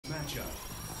matchup.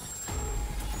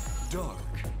 Dark.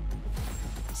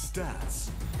 Stats.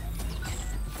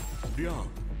 Ryung.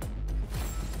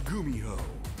 GuMiho.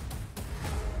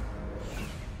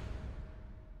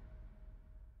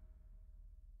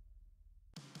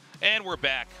 And we're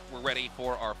back. We're ready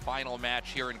for our final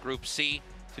match here in Group C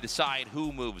to decide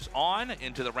who moves on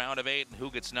into the round of 8 and who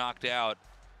gets knocked out.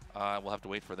 We'll have to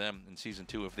wait for them in Season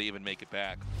 2 if they even make it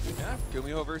back. Yeah,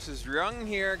 GuMiho versus Ryung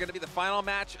here. Going to be the final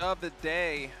match of the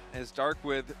day. As Dark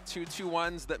with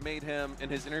 2-2-1s that made him, in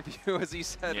his interview, as he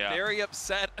said, very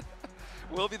upset.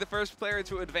 Will be the first player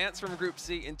to advance from Group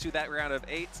C into that round of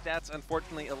 8. Stats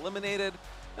unfortunately eliminated.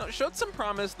 You know, showed some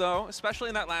promise, though, especially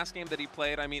in that last game that he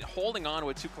played. I mean, holding on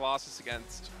with 2 Colossus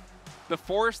against the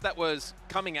force that was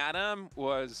coming at him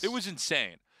was... It was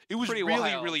insane. It was pretty really,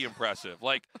 wild. really impressive.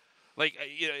 Like,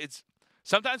 you know, it's...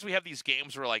 Sometimes we have these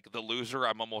games where, like, the loser,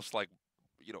 I'm almost, like,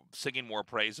 you know, singing more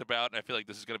praise about, and I feel like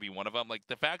this is going to be one of them. Like,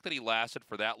 the fact that he lasted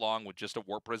for that long with just a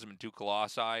Warp Prism and 2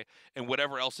 Colossi, and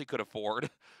whatever else he could afford,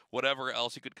 whatever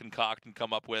else he could concoct and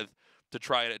come up with to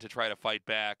try to fight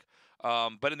back.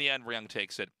 But in the end, Ryung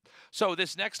takes it. So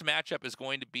this next matchup is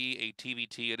going to be a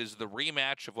TVT. It is the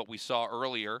rematch of what we saw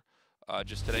earlier,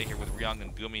 just today here with Ryung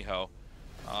and GuMiho.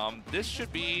 This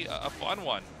should be a fun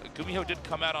one. GuMiho did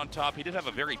come out on top. He did have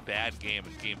a very bad game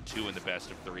in Game 2 in the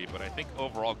best of 3, but I think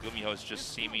overall GuMiho is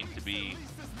just seeming to be,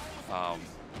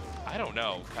 I don't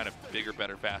know, kind of bigger,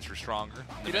 better, faster, stronger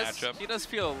in the matchup. He does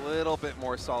feel a little bit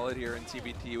more solid here in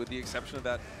TVT, with the exception of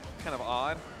that kind of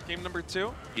odd game number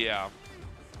 2. Yeah.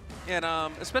 And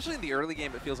especially in the early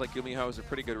game, it feels like GuMiho has a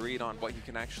pretty good read on what he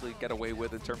can actually get away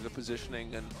with in terms of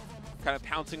positioning and kind of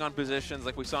pouncing on positions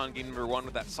like we saw in game number 1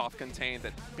 with that soft contain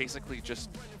that basically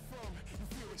just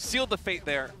sealed the fate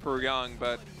there for Ryung.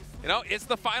 But, you know, it's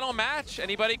the final match.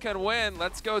 Anybody can win.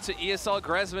 Let's go to ESL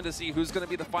Gresman to see who's going to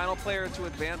be the final player to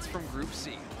advance from Group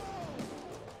C.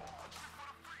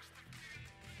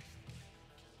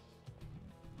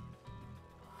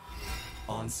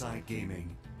 On-site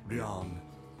gaming. Ryung.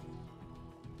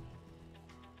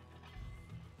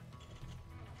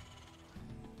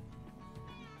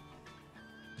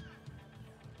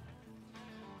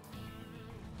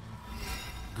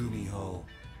 GuMiho.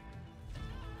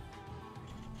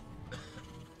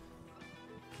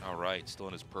 All right, still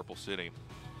in his purple city.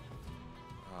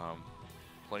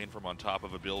 Playing from on top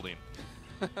of a building.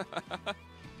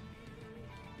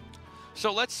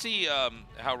 So let's see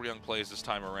how Ryung plays this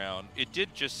time around. It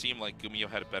did just seem like GuMiho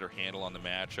had a better handle on the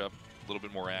matchup, a little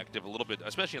bit more active, a little bit,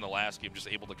 especially in the last game, just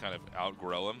able to kind of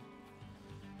outgrow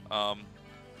him.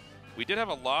 We did have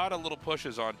a lot of little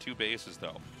pushes on 2 bases,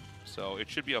 though. So it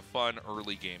should be a fun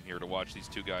early game here to watch these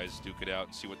 2 guys duke it out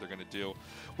and see what they're going to do.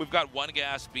 We've got 1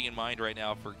 gas B in mind right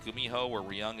now for GuMiho, where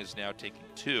Ryung is now taking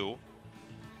 2.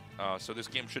 So this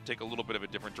game should take a little bit of a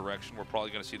different direction. We're probably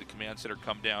going to see the command center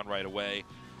come down right away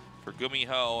for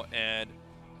GuMiho, and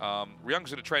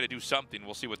Ryung's going to try to do something.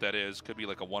 We'll see what that is. Could be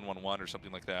like a 1-1-1 or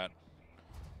something like that.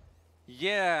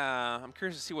 Yeah, I'm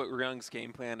curious to see what Ryung's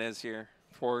game plan is here.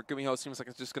 For GuMiho, it seems like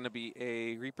it's just going to be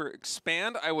a Reaper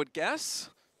expand, I would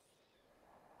guess.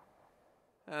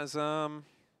 As SCV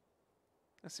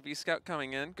Scout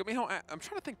coming in. GuMiho, I'm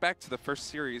trying to think back to the first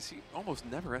series. He almost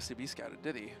never SCV Scouted,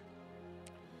 did he?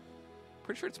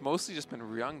 Pretty sure it's mostly just been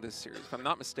Ryung this series, if I'm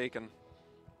not mistaken.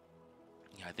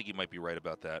 Yeah, I think you might be right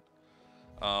about that.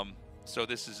 So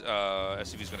this is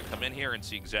SCV's going to come in here and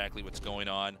see exactly what's going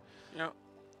on. Yeah.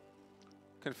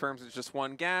 Confirms it's just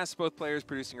 1 gas, both players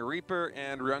producing a Reaper,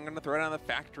 and Ryung going to throw it on the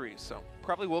factory. So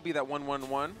probably will be that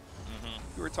 1-1-1.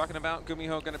 We were talking about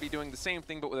GuMiho going to be doing the same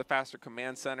thing, but with a faster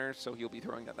command center, so he'll be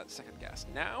throwing out that 2nd gas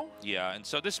now. Yeah, and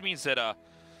so this means that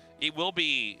it will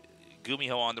be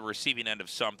GuMiho on the receiving end of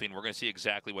something. We're going to see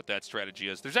exactly what that strategy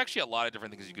is. There's actually a lot of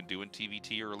different things you can do in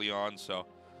TVT early on, so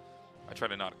I try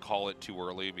to not call it too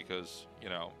early because, you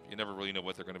know, you never really know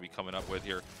what they're going to be coming up with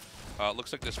here.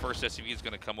 Looks like this first SCV is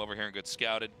going to come over here and get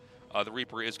scouted. The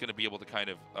Reaper is going to be able to kind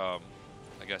of,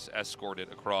 I guess, escort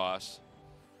it across.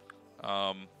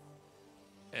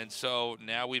 And so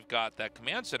now we've got that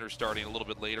command center starting a little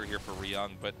bit later here for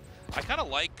Ryung, but I kind of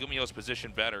like GuMiho's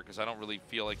position better because I don't really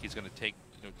feel like he's going to take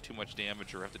too much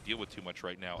damage or have to deal with too much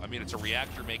right now. I mean, it's a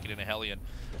reactor making in a Hellion.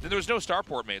 Then there's no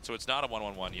starport made, so it's not a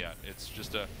 1-1-1 yet. It's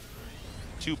just a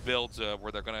 2 builds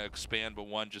where they're going to expand, but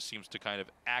one just seems to kind of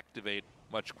activate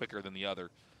much quicker than the other.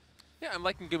 Yeah, I'm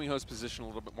liking GuMiho's position a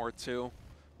little bit more too.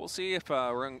 We'll see if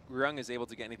Ryung is able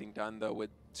to get anything done, though,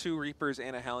 with 2 Reapers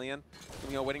and a Hellion.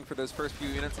 GuMiho waiting for those first few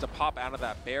units to pop out of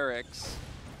that barracks.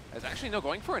 As actually, no,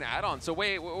 going for an add-on. So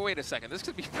wait a second. This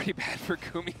could be pretty bad for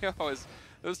GuMiho, as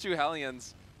those 2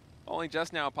 Hellions only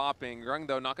just now popping. Ryung,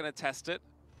 though, not going to test it.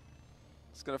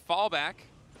 He's going to fall back.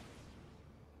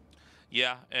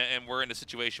 Yeah, and we're in a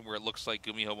situation where it looks like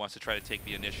GuMiho wants to try to take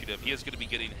the initiative. He is going to be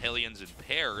getting Hellions in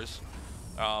pairs.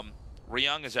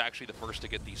 Ryung is actually the first to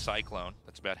get the Cyclone.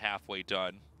 That's about halfway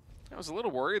done. I was a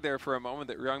little worried there for a moment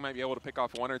that Ryung might be able to pick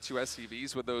off 1 or 2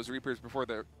 SCVs with those Reapers before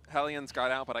the Hellions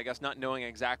got out, but I guess not knowing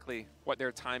exactly what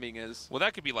their timing is. Well,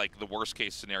 that could be like the worst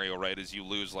case scenario, right, is you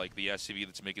lose like the SCV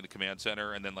that's making the command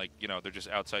center, and then like, you know, they're just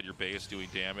outside your base doing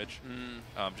damage,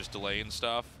 just delaying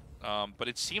stuff. But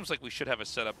it seems like we should have a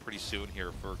setup pretty soon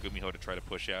here for GuMiho to try to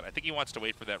push out. I think he wants to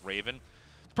wait for that Raven.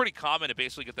 It's pretty common to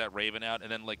basically get that Raven out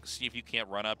and then like see if you can't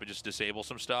run up and just disable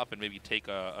some stuff and maybe take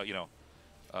a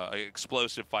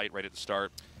explosive fight right at the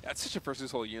start. Yeah, it's such a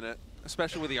versus whole unit,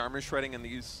 especially with the armor shredding and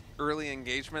these early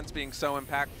engagements being so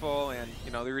impactful, and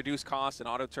you know the reduced cost and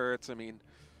auto turrets. I mean,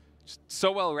 just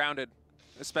so well rounded,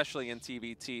 especially in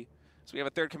TVT. So we have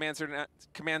a third command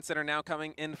center now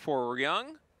coming in for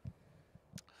Ryung.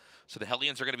 So the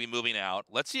Hellions are going to be moving out.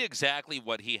 Let's see exactly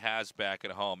what he has back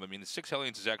at home. I mean, the 6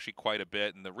 Hellions is actually quite a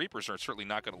bit, and the Reapers are certainly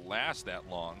not going to last that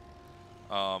long.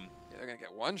 Yeah, they're going to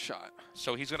get 1 shot.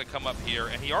 So he's going to come up here,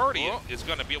 and he already is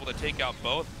going to be able to take out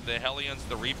both the Hellions,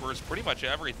 the Reapers, pretty much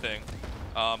everything.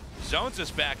 Zones is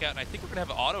back out, and I think we're going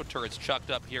to have auto turrets chucked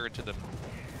up here into the...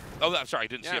 Oh, I'm sorry, I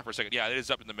didn't see it for a second. Yeah, it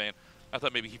is up in the main. I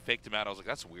thought maybe he faked him out. I was like,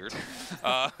 that's weird.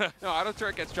 No, auto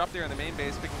turret gets dropped there in the main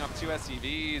base, picking up 2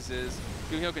 SCVs. As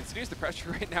GuMiho continues the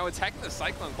pressure right now, attacking the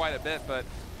Cyclone quite a bit, but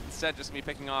instead just me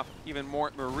picking off even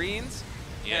more Marines.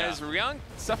 Yeah. As Ryung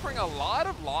suffering a lot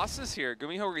of losses here.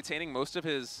 GuMiho retaining most of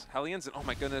his Hellions, and oh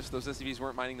my goodness, those SCVs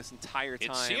weren't mining this entire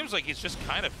time. It seems like he's just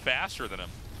kind of faster than him.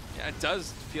 Yeah, it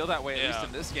does feel that way, at least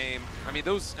in this game. I mean,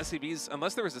 those SCVs,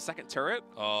 unless there was a second turret,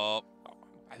 I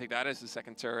think that is the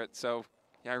second turret, so...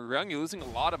 Yeah, Ryung, you're losing a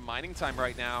lot of mining time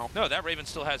right now. No, that Raven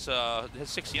still has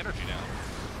 60 energy now.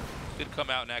 Could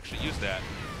come out and actually use that.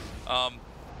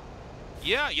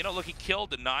 Yeah, you know, look, he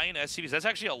killed the 9 SCVs. That's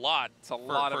actually a lot. It's a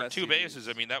lot for of 2 bases.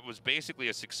 I mean, that was basically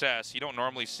a success. You don't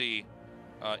normally see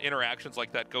interactions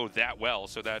like that go that well,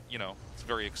 so that, you know, it's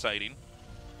very exciting.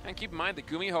 And keep in mind that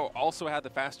GuMiho also had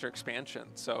the faster expansion,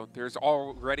 so there's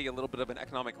already a little bit of an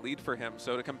economic lead for him.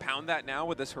 So to compound that now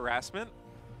with this harassment,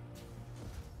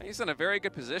 he's in a very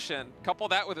good position. Couple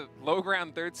that with a low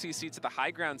ground 3rd CC to the high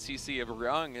ground CC of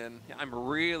Ryung, and I'm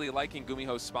really liking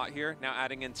GuMiho's spot here. Now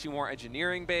adding in 2 more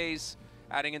engineering bays,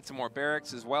 adding in some more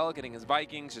barracks as well, getting his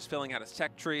Vikings, just filling out his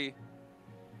tech tree.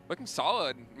 Looking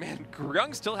solid. Man,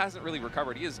 Ryung still hasn't really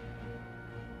recovered. He is,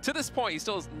 to this point, he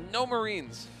still has no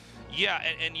Marines. Yeah,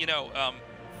 and you know,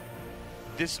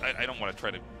 this, I don't want to try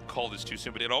to call this too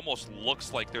soon, but it almost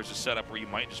looks like there's a setup where you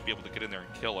might just be able to get in there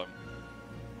and kill him.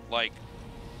 Like,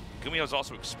 GuMiho's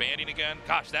also expanding again.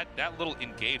 Gosh, that little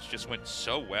engage just went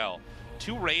so well.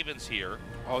 2 Ravens here.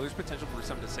 Oh, there's potential for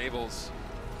some disables.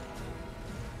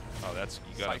 Oh, that's,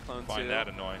 you gotta Cyclone find too. that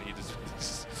annoying. He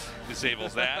just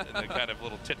disables that, and the kind of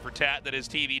little tit for tat that is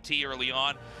TVT early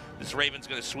on. This Raven's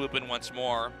gonna swoop in once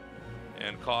more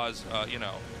and cause, you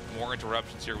know, more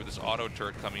interruptions here with this auto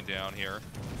turret coming down here.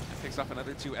 Picks off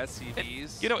another 2 SCVs.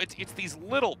 And, you know, it's these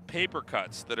little paper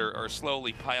cuts that are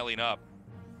slowly piling up.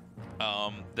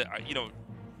 That, you know,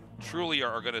 truly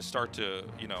are going to start to,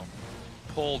 you know,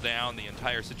 pull down the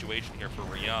entire situation here for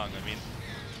Ryung. I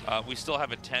mean, we still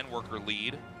have a 10-worker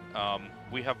lead.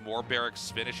 We have more barracks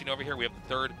finishing over here. We have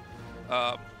the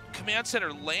 3rd command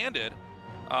center landed.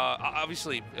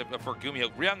 Obviously, for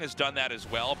GuMiho, Ryung has done that as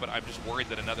well, but I'm just worried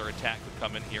that another attack could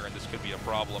come in here and this could be a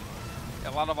problem.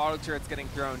 A lot of auto turrets getting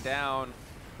thrown down.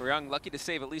 Ryung lucky to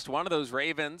save at least one of those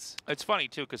Ravens. It's funny,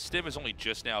 too, because Stim is only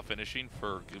just now finishing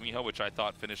for GuMiho, which I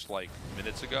thought finished, like,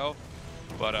 minutes ago.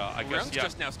 But I guess, Ryung's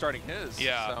just now starting his.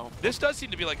 Yeah. So. This does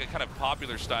seem to be, like, a kind of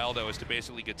popular style, though, is to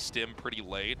basically get Stim pretty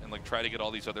late and, like, try to get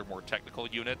all these other more technical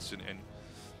units and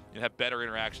have better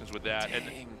interactions with that. Dang.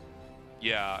 And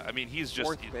yeah, I mean, he's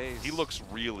just, he looks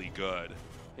really good.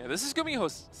 Yeah, this is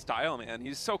GuMiho's style, man.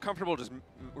 He's so comfortable just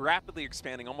rapidly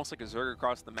expanding, almost like a Zerg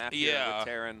across the map here with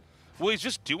Terran. Well, he's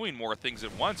just doing more things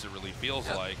at once, it really feels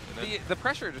like. And then, the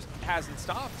pressure just hasn't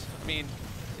stopped. I mean,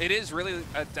 it is really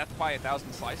a death by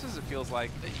 1,000 slices, it feels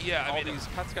like. Yeah, all these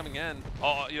cuts coming in.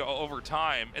 You know, over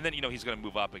time. And then, you know, he's going to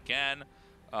move up again.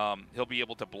 He'll be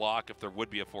able to block if there would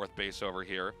be a 4th base over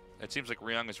here. It seems like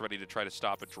Ryung is ready to try to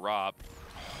stop a drop,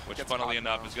 which, funnily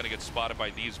enough, is going to get spotted by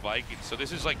these Vikings. So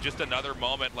this is like just another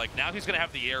moment. Like, now he's going to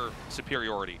have the air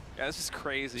superiority. Yeah, this is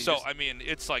crazy. So, I mean,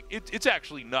 it's like, it's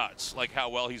actually nuts, like, how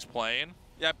well he's playing.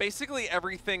 Yeah, basically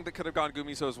everything that could have gone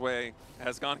GuMiho's way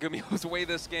has gone GuMiho's way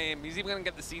this game. He's even going to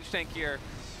get the siege tank here.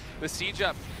 The siege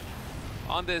up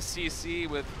on this CC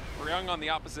with Ryung on the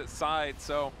opposite side.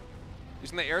 So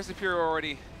using the air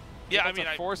superiority Yeah, I mean,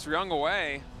 force Ryung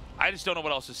away. I just don't know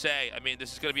what else to say. I mean,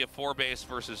 this is going to be a 4-base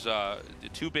versus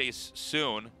 2-base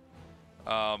soon.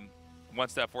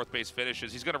 Once that 4th base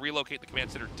finishes, he's going to relocate the command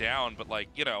center down, but, like,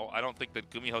 you know, I don't think that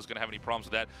GuMiho's going to have any problems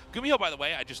with that. GuMiho, by the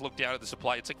way, I just looked down at the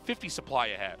supply. It's like 50 supply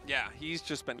ahead. Yeah, he's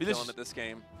just been killing it this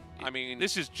game. I mean,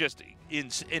 this is just an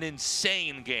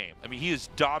insane game. I mean, he is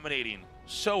dominating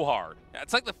so hard. Yeah,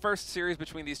 it's like the first series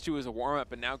between these two is a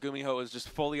warm-up, and now GuMiho is just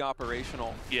fully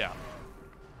operational. Yeah.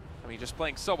 I mean, just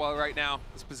playing so well right now.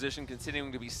 This position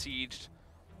continuing to be sieged.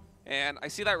 And I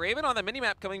see that Raven on the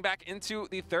minimap coming back into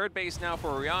the 3rd base now for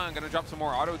Ryung. Going to drop some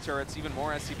more auto turrets, even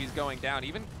more SCVs going down.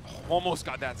 Even almost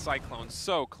got that Cyclone,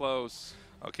 so close.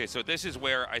 Okay, so this is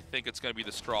where I think it's going to be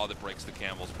the straw that breaks the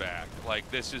camel's back. Like,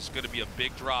 this is going to be a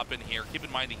big drop in here. Keep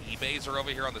in mind the E-bays are over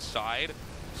here on the side.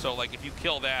 So, like, if you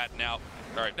kill that now...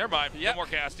 All right, never mind. Yep. No more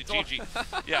casting.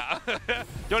 GG. Yeah.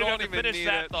 Don't even have to finish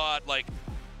that thought. Like,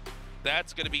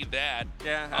 that's going to be that.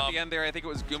 Yeah, at the end there, I think it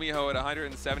was GuMiho at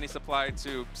 170 supply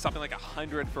to something like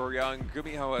 100 for Ryung.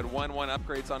 GuMiho had 1-1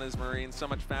 upgrades on his Marine, so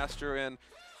much faster, and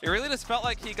it really just felt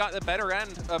like he got the better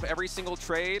end of every single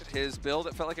trade. His build,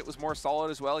 it felt like it was more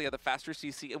solid as well. He had the faster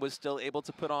CC. It was still able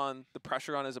to put on the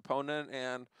pressure on his opponent,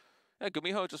 and yeah,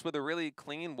 GuMiho just with a really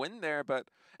clean win there. But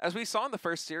as we saw in the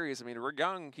first series, I mean,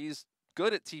 Ryung, he's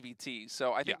good at TVT,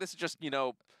 so I think this is just, you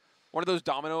know, one of those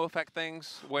domino effect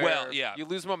things where you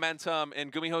lose momentum,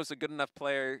 and GuMiho's a good enough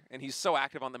player, and he's so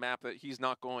active on the map that he's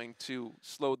not going to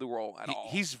slow the roll at all.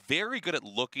 He's very good at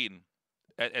looking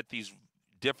at these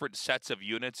different sets of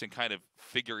units and kind of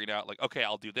figuring out, like, okay,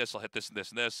 I'll do this, I'll hit this and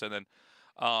this and this, and then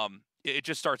it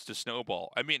just starts to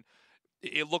snowball. I mean,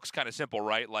 it looks kind of simple,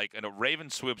 right? Like, and a Raven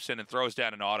swoops in and throws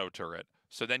down an auto turret.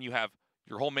 So then you have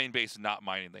your whole main base not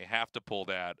mining. They have to pull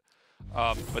that.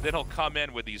 But then he'll come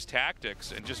in with these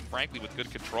tactics and just, frankly, with good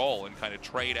control and kind of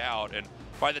trade out. And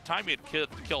by the time he had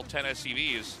killed 10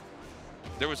 SCVs,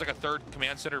 there was like a 3rd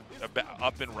command center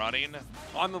up and running.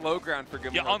 On the low ground for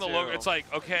GuMiho. Yeah, on the low. It's like,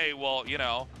 okay, well, you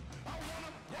know,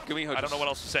 GuMiho, I don't know what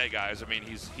else to say, guys. I mean,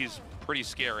 he's pretty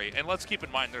scary. And let's keep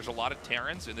in mind, there's a lot of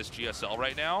Terrans in this GSL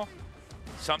right now.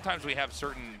 Sometimes we have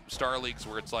certain Star Leagues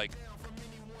where it's like,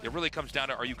 it really comes down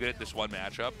to, are you good at this one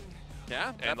matchup?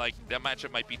 Yeah. And like that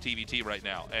matchup might be TVT right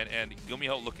now. And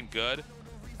GuMiho looking good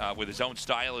with his own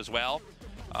style as well.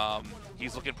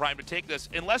 He's looking primed to take this,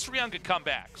 unless Ryung could come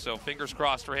back. So fingers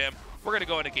crossed for him. We're going to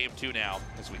go into Game 2 now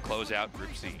as we close out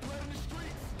Group C.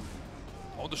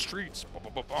 On the streets.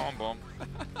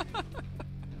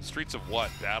 Streets of what?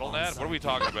 BattleNet? What are we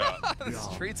talking about? The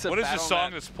streets of What is BattleNet. this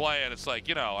song that's playing? It's like,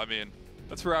 you know, I mean.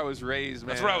 That's where I was raised, man.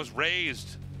 That's where I was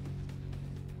raised.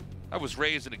 I was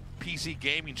raised in a PC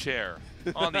gaming chair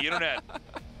on the internet,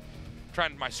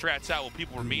 trying my strats out while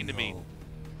people were mean to me.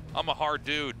 I'm a hard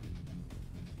dude.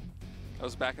 That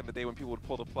was back in the day when people would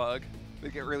pull the plug.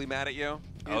 They'd get really mad at you.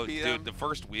 Oh, dude, the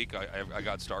first week I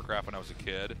got StarCraft when I was a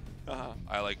kid.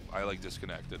 I like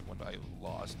disconnected when I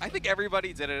lost. I think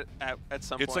everybody did it at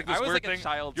some it's point. Like this I was weird like thing. a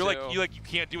child You're too. like you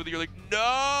can't deal with it. You're like,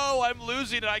 no, I'm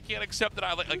losing and I can't accept that.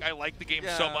 I like the game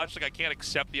so much, like I can't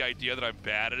accept the idea that I'm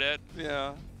bad at it.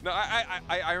 Yeah. No,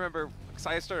 I remember, because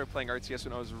I started playing RTS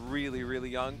when I was really, really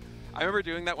young. I remember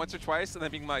doing that once or twice and then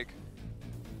being like,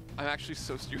 I'm actually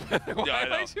so stupid. Why yeah, I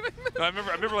know. am I doing this? I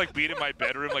remember like being in my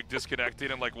bedroom, like disconnecting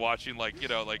and like watching, like, you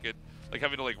know, like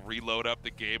having to like reload up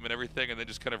the game and everything, and then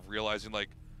just kind of realizing like,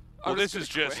 well, this is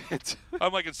just.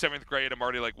 I'm like in 7th grade. I'm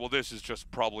already like, well, this is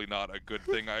just probably not a good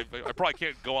thing. I probably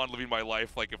can't go on living my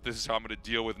life like if this is how I'm going to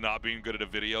deal with not being good at a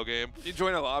video game. You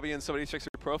join a lobby and somebody checks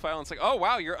your profile and it's like, oh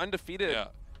wow, you're undefeated. Yeah.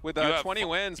 With 20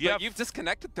 wins, but you've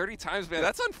disconnected 30 times, man.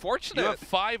 That's unfortunate. You have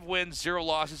 5 wins, 0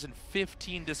 losses, and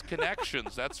 15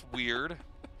 disconnections. That's weird.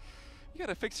 You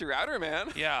gotta fix your router, man.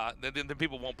 Yeah, then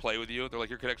people won't play with you. They're like,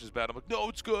 your connection's bad. I'm like, no,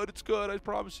 it's good, I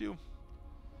promise you.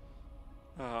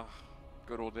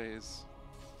 Good old days.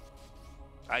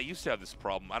 I used to have this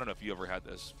problem. I don't know if you ever had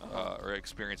this or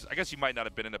experienced. I guess you might not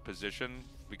have been in a position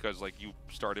because like you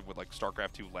started with like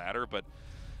StarCraft 2 ladder, but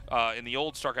in the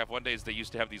old StarCraft 1 days, they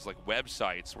used to have these like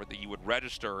websites where you would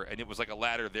register, and it was like a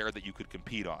ladder there that you could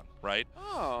compete on, right?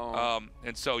 Oh.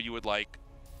 And so you would like,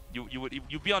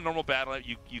 you'd be on normal battle,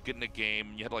 you get in a game,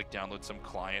 and you had to like download some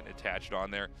client attached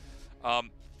on there,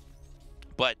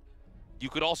 but you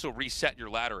could also reset your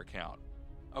ladder account.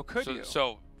 Oh, could you?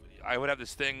 So I would have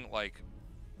this thing like,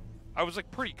 I was like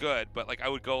pretty good, but like I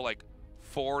would go like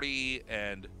 40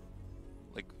 and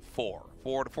like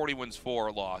 40 wins,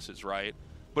 4 losses, right?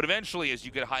 But eventually, as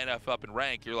you get high enough up in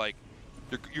rank, you're like,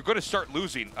 you're going to start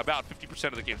losing about 50%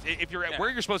 of the games. If you're at where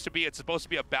you're supposed to be, it's supposed to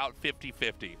be about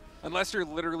 50-50. Unless you're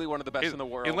literally one of the best in the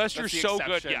world. Unless you're so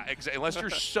good, yeah, unless you're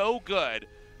so good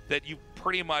that you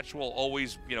pretty much will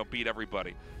always, beat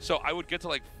everybody. So I would get to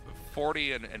like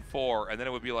 40 and 4, and then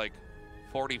it would be like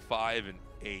 45 and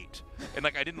 8. And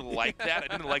like I didn't like that. I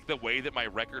didn't like the way that my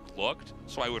record looked,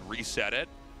 so I would reset it.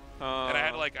 And I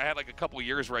had like a couple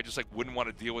years where I just like wouldn't want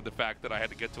to deal with the fact that I had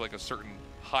to get to like a certain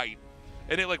height.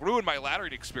 And it like ruined my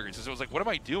laddering experiences. It was like, what am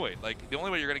I doing? Like the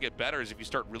only way you're gonna get better is if you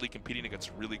start really competing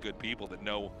against really good people that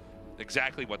know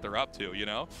exactly what they're up to,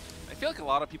 I feel like a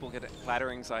lot of people get ladder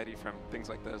anxiety from things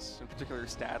like this, in particular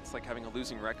stats, like having a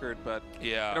losing record. But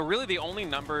yeah, really the only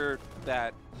number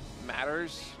that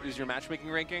matters is your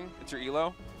matchmaking ranking. It's your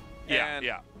elo. Yeah,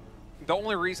 and the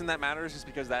only reason that matters is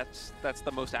because that's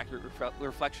the most accurate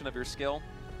reflection of your skill.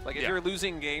 Like if you're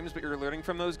losing games, but you're learning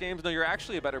from those games, no, you're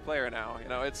actually a better player now.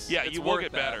 It's you will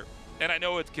get better. And I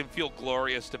know it can feel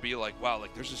glorious to be like, wow,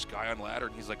 like there's this guy on ladder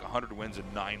and he's like 100 wins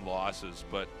and 9 losses,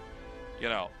 but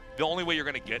the only way you're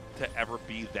going to get to ever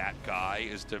be that guy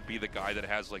is to be the guy that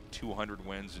has like 200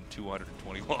 wins and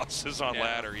 220 losses on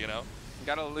ladder, You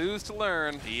gotta lose to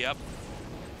learn. Yep.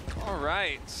 All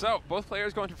right, so both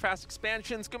players going through fast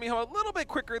expansions. GuMiho a little bit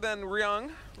quicker than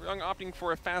Ryung. Ryung opting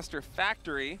for a faster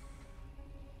factory.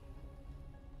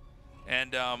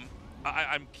 And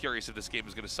I'm curious if this game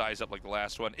is going to size up like the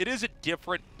last one. It is a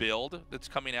different build that's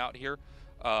coming out here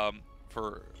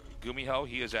for GuMiho.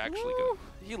 He is actually going to...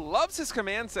 He loves his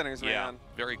command centers, man. Yeah,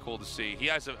 very cool to see. He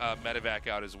has a medevac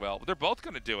out as well. But they're both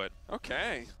going to do it.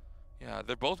 Okay. Yeah,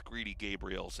 they're both greedy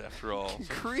Gabriels, after all.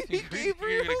 Greedy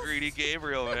Gabriels? You're a greedy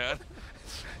Gabriel, man.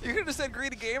 You could have said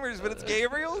greedy gamers, but it's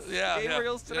Gabriels? Yeah.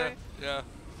 Gabriels today? Yeah.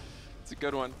 It's a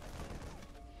good one.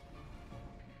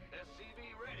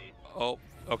 Oh,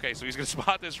 okay, so he's going to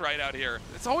spot this right out here.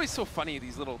 It's always so funny,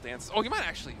 these little dances. Oh, you might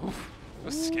actually... Oof, it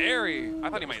was scary. I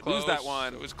thought he might lose that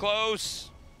one. It was close.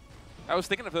 I was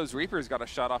thinking if those Reapers got a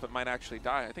shot off, it might actually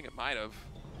die. I think it might have.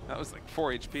 That was like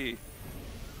 4 HP.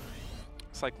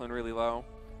 Cyclone really low.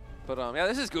 But yeah,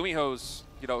 this is GuMiho's,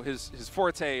 his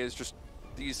forte is just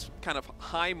these kind of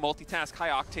high multitask, high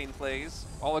octane plays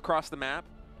all across the map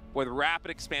with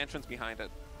rapid expansions behind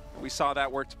it. And we saw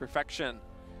that work to perfection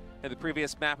in the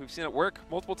previous map. We've seen it work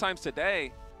multiple times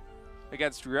today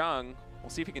against Ryung. We'll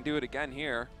see if he can do it again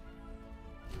here.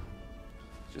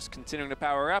 Just continuing to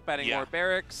power up, adding more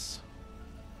barracks.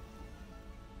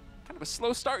 Kind of a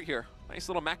slow start here. Nice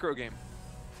little macro game.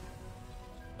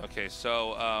 Okay,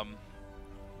 so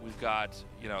we've got,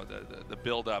 the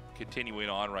build-up continuing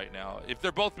on right now. If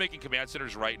they're both making command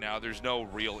centers right now, there's no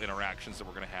real interactions that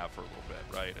we're going to have for a little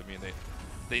bit, right? I mean,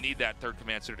 they need that third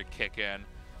command center to kick in.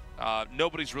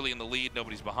 Nobody's really in the lead.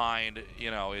 Nobody's behind.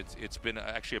 It's been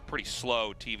actually a pretty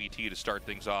slow TVT to start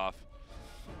things off.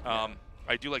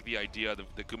 I do like the idea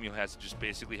that GuMiho has to just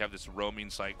basically have this roaming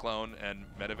Cyclone and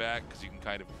medevac, because you can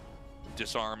kind of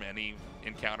disarm any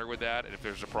encounter with that, and if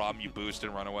there's a problem, you boost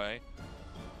and run away.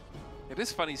 It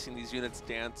is funny seeing these units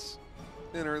dance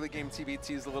in early game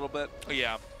TVTs a little bit.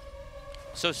 Yeah.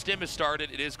 So Stim has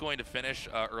started. It is going to finish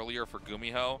earlier for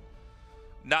GuMiho.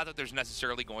 Not that there's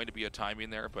necessarily going to be a timing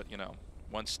there, but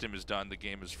once Stim is done, the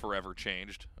game is forever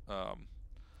changed.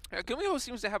 GuMiho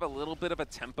seems to have a little bit of a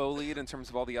tempo lead in terms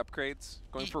of all the upgrades.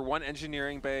 Going for 1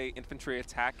 engineering bay, infantry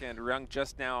attack, and Ryung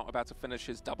just now about to finish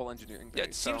his double engineering bay. Yeah,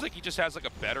 it seems like he just has like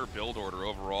a better build order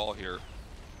overall here.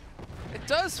 It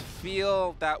does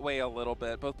feel that way a little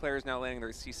bit. Both players now landing their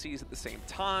CCs at the same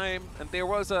time. And there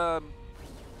was a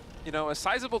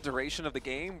sizable duration of the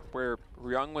game where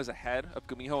Ryung was ahead of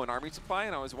GuMiho in army supply,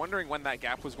 and I was wondering when that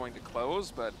gap was going to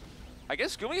close, but I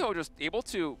guess GuMiho just able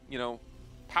to,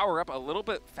 power up a little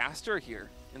bit faster here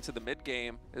into the mid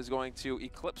game is going to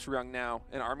eclipse Ryung now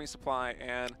in army supply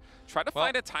and try to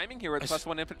find a timing here with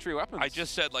 +1 infantry weapons. I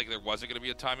just said like there wasn't going to be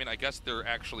a timing. I guess there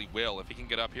actually will if he can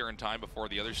get up here in time before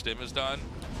the other stim is done.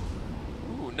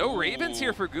 Ooh, no Ravens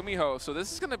here for GuMiho, so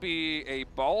this is going to be a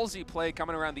ballsy play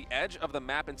coming around the edge of the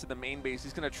map into the main base.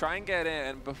 He's going to try and get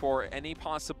in before any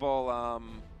possible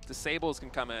disables can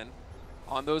come in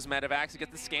on those medevacs to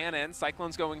get the scan in.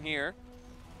 Cyclone's going here.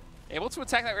 Able to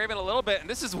attack that Raven a little bit, and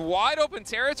this is wide open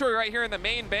territory right here in the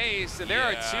main base, and there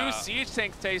are 2 siege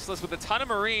tanks tasteless with a ton of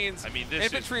Marines. I mean,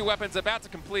 infantry weapons about to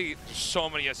complete. So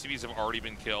many SCVs have already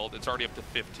been killed. It's already up to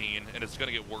 15, and it's going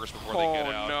to get worse before they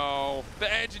get out. Oh no,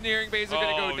 the engineering bays are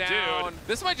going to go down. Dude.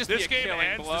 This might just be a killing blow. This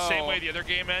game ends the same way the other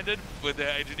game ended, with the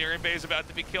engineering bays about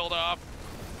to be killed off.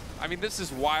 I mean, this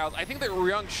is wild. I think that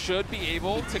Ryung should be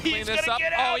able to clean this up.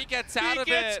 Oh, he gets out of it.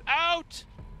 He gets out.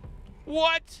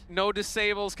 What? No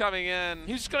disables coming in.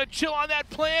 He's just going to chill on that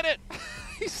planet.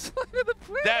 He's under the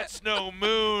planet. That's no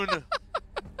moon.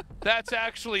 That's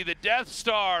actually the Death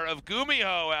Star of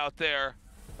GuMiho out there.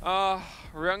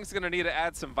 Ryung's going to need to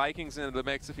add some Vikings into the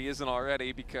mix if he isn't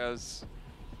already, because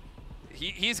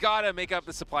he's got to make up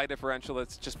the supply differential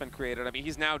that's just been created. I mean,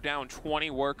 he's now down 20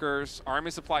 workers.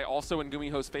 Army supply also in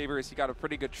GuMiho's favor as he got a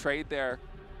pretty good trade there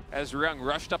as Ryung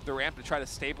rushed up the ramp to try to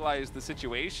stabilize the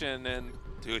situation. And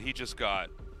dude, he just got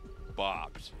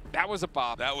bopped. That was a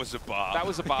bop. That was a bop. That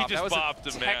was a bop. He just that was bopped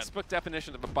a him, man. textbook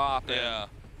definition of a bop. Yeah.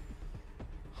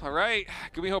 All right,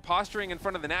 GuMiho posturing in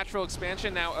front of the natural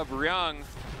expansion now of Ryung.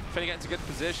 Trying to get into good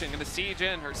position. Going to siege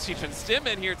in, or siege and stim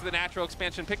in here to the natural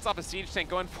expansion. Picks off a siege tank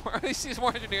going for he sees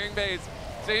more engineering bays.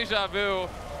 Deja vu.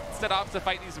 Instead opts to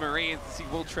fight these Marines. He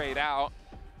will trade out.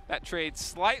 That trade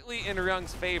slightly in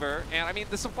Ryung's favor. And I mean,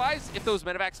 the supplies, if those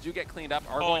medevacs do get cleaned up,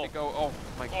 are going to go, oh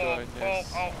my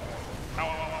goodness.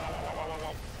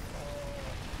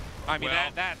 I mean,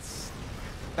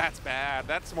 that's bad.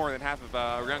 That's more than half of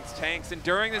Ryung's tanks. And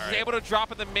during this, he's able to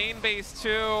drop at the main base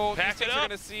too. Pack These tanks are going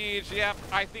to siege. Yep,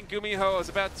 I think GuMiho is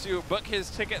about to book his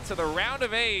ticket to the round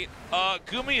of 8.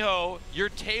 GuMiho, your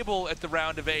table at the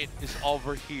round of 8 is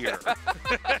over here.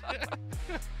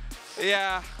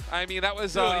 Yeah, I mean, that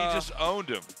was... Dude, he just owned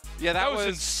him. Yeah, that was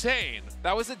insane.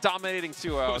 That was a dominating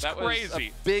 2-0. That was crazy. Was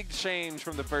a big change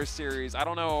from the first series. I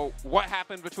don't know what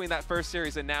happened between that first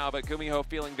series and now, but GuMiho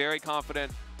feeling very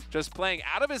confident, just playing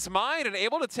out of his mind and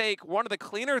able to take one of the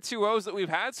cleaner 2-0s that we've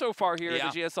had so far here in the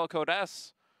GSL Code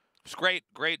S. It's great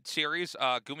series.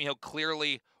 GuMiho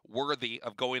clearly worthy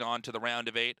of going on to the round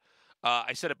of 8.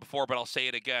 I said it before, but I'll say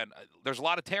it again. There's a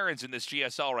lot of Terrans in this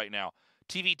GSL right now.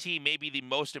 TVT may be the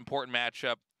most important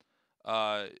matchup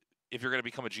if you're going to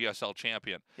become a GSL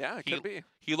champion. Yeah, it could be.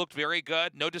 He looked very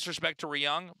good. No disrespect to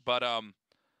Ryung, but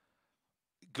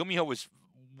GuMiho was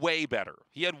way better.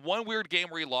 He had one weird game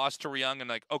where he lost to Ryung, and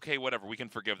like, okay, whatever, we can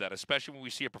forgive that, especially when we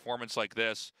see a performance like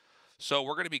this. So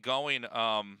we're going to be going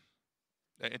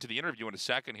into the interview in a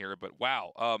second here, but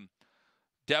wow,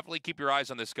 definitely keep your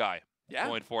eyes on this guy. Yeah.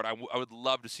 Going forward, I would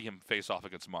love to see him face off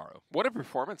against Morrow. What a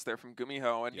performance there from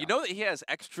GuMiho. And you know that he has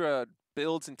extra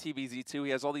builds in TVZ too.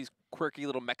 He has all these quirky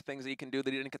little mech things that he can do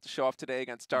that he didn't get to show off today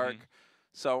against Dark.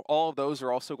 So all of those are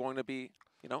also going to be,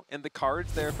 you know, in the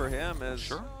cards there for him. As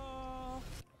sure.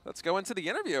 Let's go into the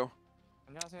interview.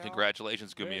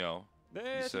 Congratulations, GuMiho.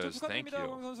 He says thank you.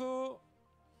 선수.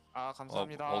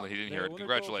 감사합니다. Oh, hold on, he didn't hear it.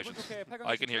 Congratulations.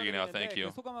 I can hear you now. Thank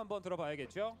you. 소감 한번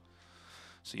들어봐야겠죠?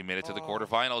 So you made it to the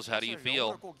quarterfinals. How do you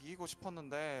feel?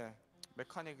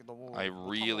 I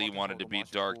really wanted to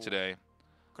beat Dark today,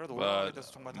 but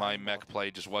my mech play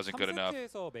just wasn't good enough.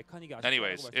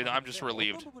 Anyways, I'm just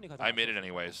relieved. I made it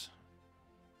anyways.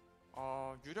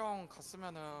 When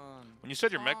you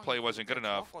said your mech play wasn't good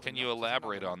enough, can you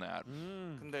elaborate on that?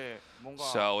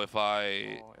 So if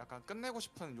I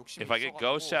get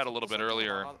ghost out a little bit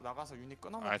earlier,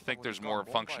 I think there's more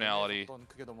functionality,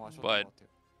 but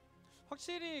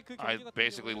I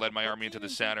basically led my army into the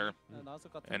center,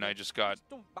 and I just got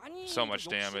so much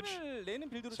damage,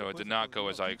 so it did not go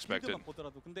as I expected.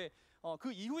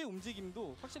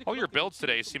 All your builds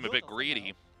today seem a bit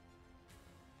greedy.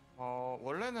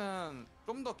 원래는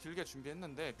좀 더 길게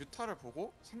준비했는데 뮤타를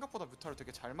보고 생각보다 뮤타를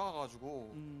되게 잘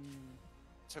막아가지고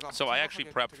So I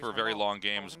actually prepped for very long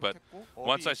games, but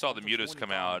once I saw the mutas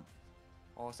come out,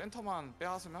 센터만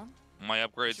빼앗으면 my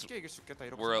upgrades 쉽게 이길 수 있겠다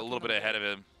이렇게 were a little bit ahead of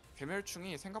him.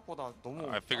 괴멸충이 생각보다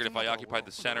너무 I figured if I occupied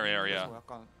the center area,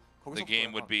 the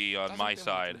game would be on my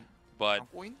side, but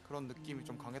꼬인 그런 느낌이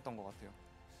좀 강했던 것 같아요.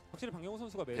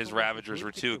 his Ravagers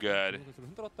were too good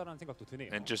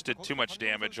and just did too much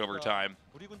damage over time.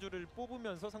 우리 군주를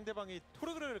뽑으면서 상대방이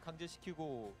토르를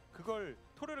강제시키고 그걸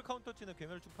토르를 카운터 치는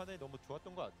괴멸충 판단이 너무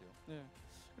좋았던 것 같아요. 네.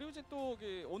 그리고 이제 또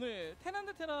오늘 테란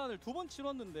대 테란을 2번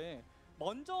치렀는데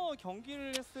먼저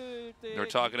경기를 했을 때 They're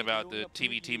talking about the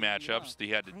TVT matchups.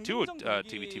 They had 2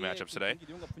 TVT matchups today.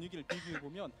 분위기를 비교해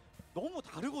보면 너무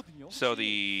다르거든요. So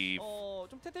the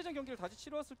좀 태태전 경기를 다시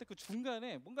치러왔을 때 그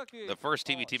중간에 뭔가 the first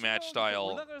TVT match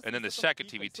style and then the second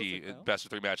TVT best of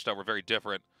 3 match style were very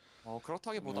different.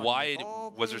 Why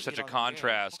was there such a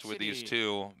contrast with these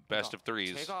two best of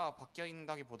 3s? 제가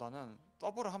바뀐다기보다는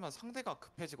더블을 하면 상대가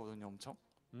급해지거든요, 엄청.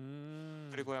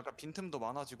 그리고 약간 빈틈도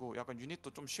많아지고 약간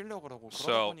유닛도 좀 쉬려고 그러고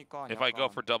그러다 보니까 if I go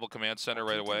for double command center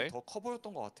right away, 더 커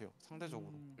보였던 것 같아요,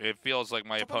 상대적으로. It feels like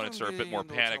my opponents are a bit more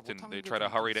panicked and they try to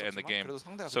hurry to end the game.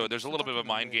 So there's a little bit of a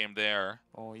mind game there.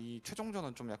 이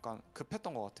최종전은 좀 약간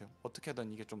급했던 것 같아요.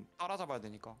 어떻게든 이게 좀 따라잡아야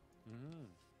되니까.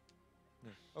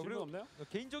 그리고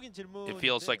개인적인 질문. It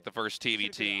feels like the first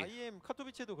TVT. IM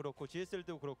카토비체도 그렇고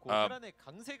GSL도 그렇고 테란의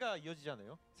강세가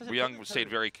이어지잖아요. Ryung stayed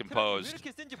very composed,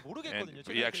 and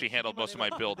he actually handled most of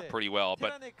my build pretty well.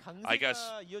 But I guess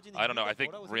I don't know. I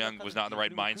think Ryung was not in the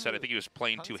right mindset. I think he was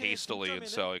playing too hastily, and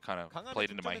so it kind of played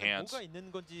into my hands.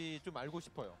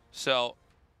 So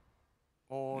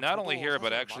not only here,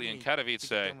 but actually in Katowice,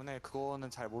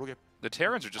 the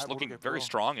Terrans are just looking very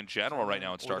strong in general right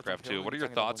now in StarCraft 2. What are your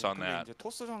thoughts on that?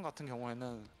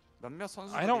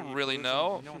 I don't really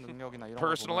know.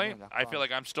 Personally, I feel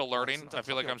like I'm still learning. I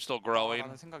feel like I'm still growing.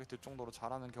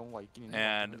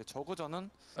 And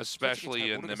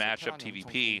especially in the matchup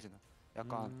TVP,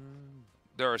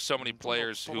 there are so many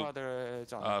players who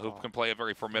can play a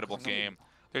very formidable game.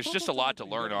 There's just a lot to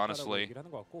learn, honestly.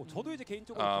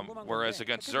 Whereas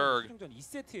against Zerg,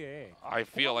 I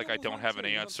feel like I don't have an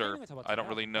answer. I don't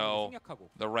really know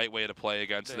the right way to play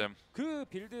against them.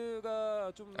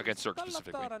 Against Zerg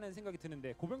specifically.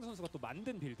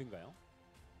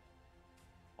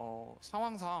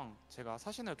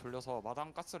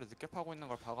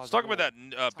 Let's talk about that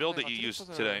build that you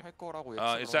used today.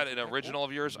 Is that an original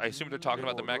of yours? I assume they're talking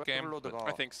about the mech game?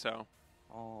 I think so.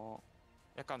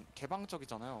 I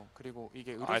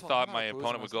thought my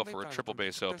opponent would go for a triple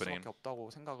base opening.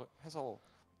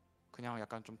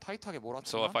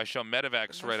 So if I show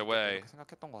Medivacs right away.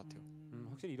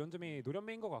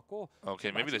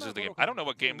 Okay, maybe this is the game. I don't know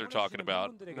what game they're talking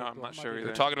about. No, I'm not sure either.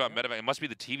 They're talking about Medivac. It must be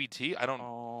the TVT. I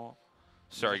don't.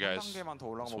 Sorry, guys. This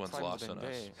one's lost on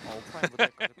us.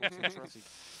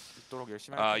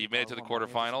 You made it to the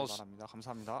quarterfinals.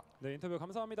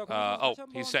 Oh,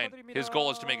 he's saying his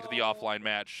goal is to make it to the offline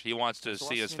match. He wants to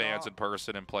see his fans in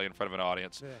person and play in front of an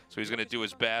audience. So he's going to do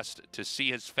his best to see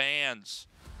his fans.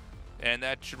 And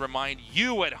that should remind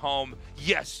you at home,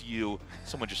 yes, you.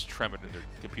 Someone just trembled in their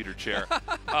computer chair.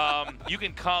 You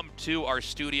can come to our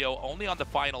studio only on the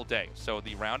final day. So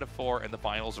the round of 4 and the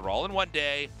finals are all in one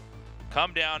day.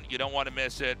 Come down. You don't want to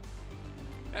miss it.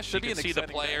 That should you can see the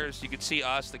players. Day. You can see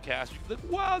us, the cast. You can be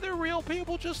like, wow, they're real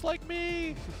people just like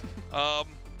me.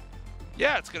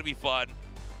 Yeah, it's going to be fun.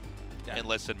 Yeah. And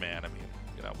listen, man, I mean,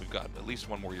 you know, we've got at least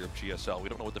one more year of GSL. We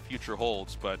don't know what the future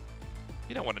holds, but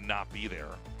you don't want to not be there.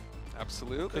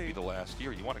 Absolutely. Could be the last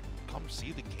year. You want to come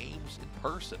see the games in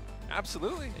person.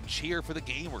 Absolutely. And cheer for the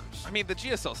gamers. I mean, the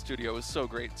GSL studio is so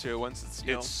great, too. Once it's,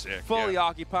 you know, sick, fully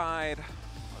occupied,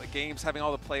 the games having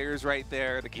all the players right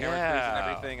there, the camera crews and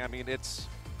everything. I mean, it's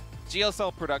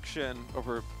GSL production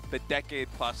over the decade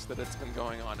plus that it's been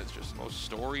going on. It's just most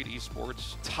storied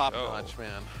esports top notch,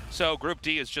 man. So Group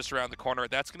D is just around the corner.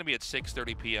 That's going to be at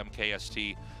 6:30 p.m.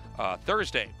 KST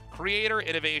Thursday. Creator,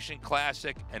 Innovation,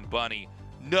 Classic, and Bunny.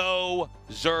 No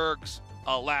Zergs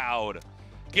allowed.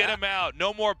 Get them out.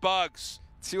 No more bugs.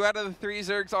 2 out of the 3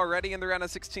 Zergs already in the round of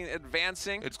 16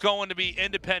 advancing. It's going to be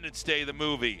Independence Day, the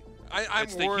movie.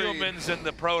 It's the humans and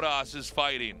the Protoss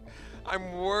fighting.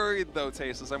 I'm worried, though,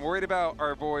 Tasteless. I'm worried about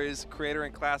our boys, Creator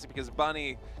and Classic, because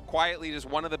Bunny, quietly just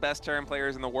one of the best Terran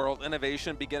players in the world.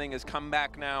 Innovation beginning his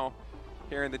comeback now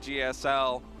here in the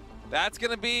GSL. That's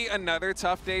going to be another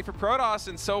tough day for Protoss,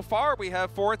 and so far we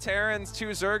have 4 Terrans, 2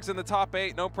 Zergs in the top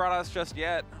 8. No Protoss just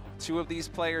yet. 2 of these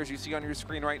players you see on your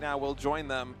screen right now will join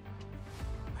them.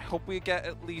 I hope we get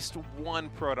at least 1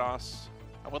 Protoss.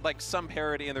 I would like some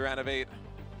parity in the round of 8.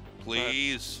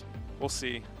 Please. We'll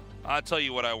see. I'll tell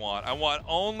you what I want. I want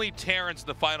only Terrans in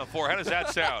the Final 4. How does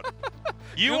that sound?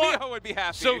 GuMiho would be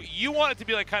happy. So you want it to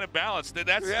be like kind of balanced.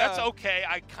 That's okay.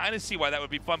 I kind of see why that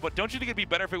would be fun, but don't you think it'd be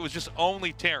better if it was just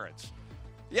only Terrans?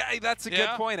 Yeah, that's a good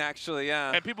point, actually,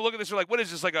 yeah. And people look at this and are like, what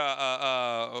is this, like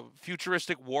a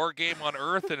futuristic war game on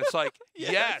Earth? And it's like,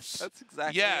 yes. That's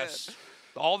exactly it.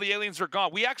 All the aliens are gone.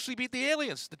 We actually beat the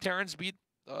aliens. The Terrans beat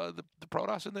the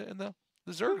Protoss and the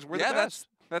Zergs. We're the best.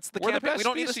 That's the campaign. We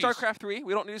don't need a StarCraft 3.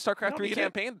 We don't need a StarCraft 3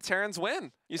 campaign. The Terrans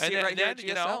win. You see it right here at GSL.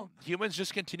 You know, humans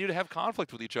just continue to have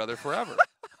conflict with each other forever.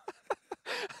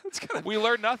 We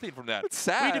learned nothing from that. It's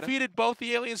sad. We defeated both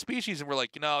the alien species, and we're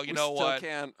like, you know what? We still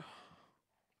can't.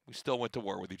 We still went to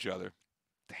war with each other.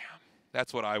 Damn.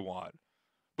 That's what I want.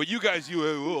 But you guys, I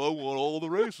want all the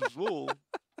races. Oh,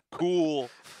 cool.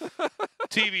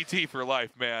 TVT for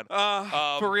life, man.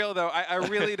 For real, though, I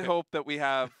really hope that we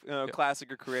have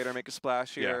Classic or Creator make a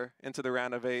splash here into the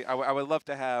round of 8. I would love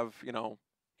to have, you know,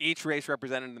 each race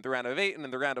represented in the round of 8 and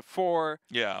in the round of 4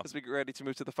 as we get ready to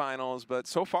move to the finals. But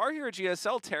so far here at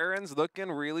GSL, Terrans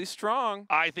looking really strong.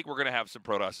 I think we're going to have some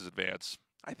Protoss advance.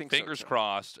 I think Fingers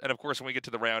crossed. And, of course, when we get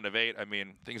to the round of 8, I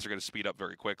mean, things are going to speed up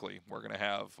very quickly. We're going to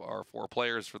have our 4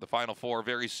 players for the Final 4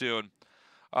 very soon.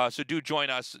 So do join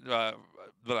us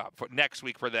for next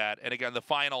week for that. And, again, the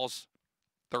finals,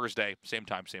 Thursday, same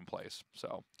time, same place.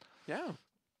 So, yeah.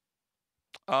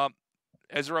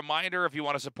 As a reminder, if you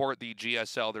want to support the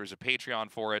GSL, there's a Patreon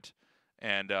for it.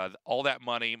 And all that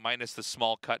money, minus the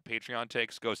small cut Patreon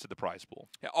takes, goes to the prize pool.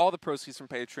 Yeah, all the proceeds from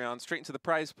Patreon straight into the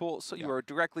prize pool. So you are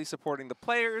directly supporting the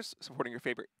players, supporting your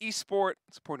favorite esport,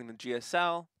 supporting the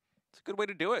GSL. It's a good way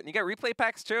to do it. And you get replay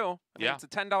packs too. I mean, Yeah. it's a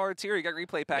 $10 tier. You got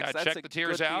replay packs. Yeah, That's check a the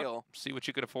tiers good out. deal. See what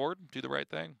you can afford. Do the right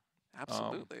thing.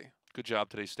 Absolutely. Good job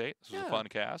today, State. This was a fun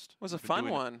cast. It was a You've been fun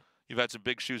doing one. You've had some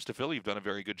big shoes to fill. You've done a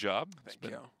very good job. Thank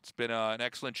you. It's been an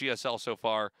excellent GSL so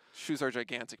far. Shoes are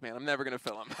gigantic, man. I'm never going to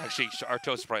fill them. Actually,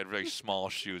 Arto's probably had very small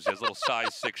shoes. He has little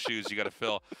size 6 shoes you got to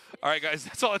fill. All right, guys,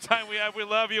 that's all the time we have. We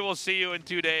love you. We'll see you in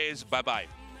 2 days. Bye-bye.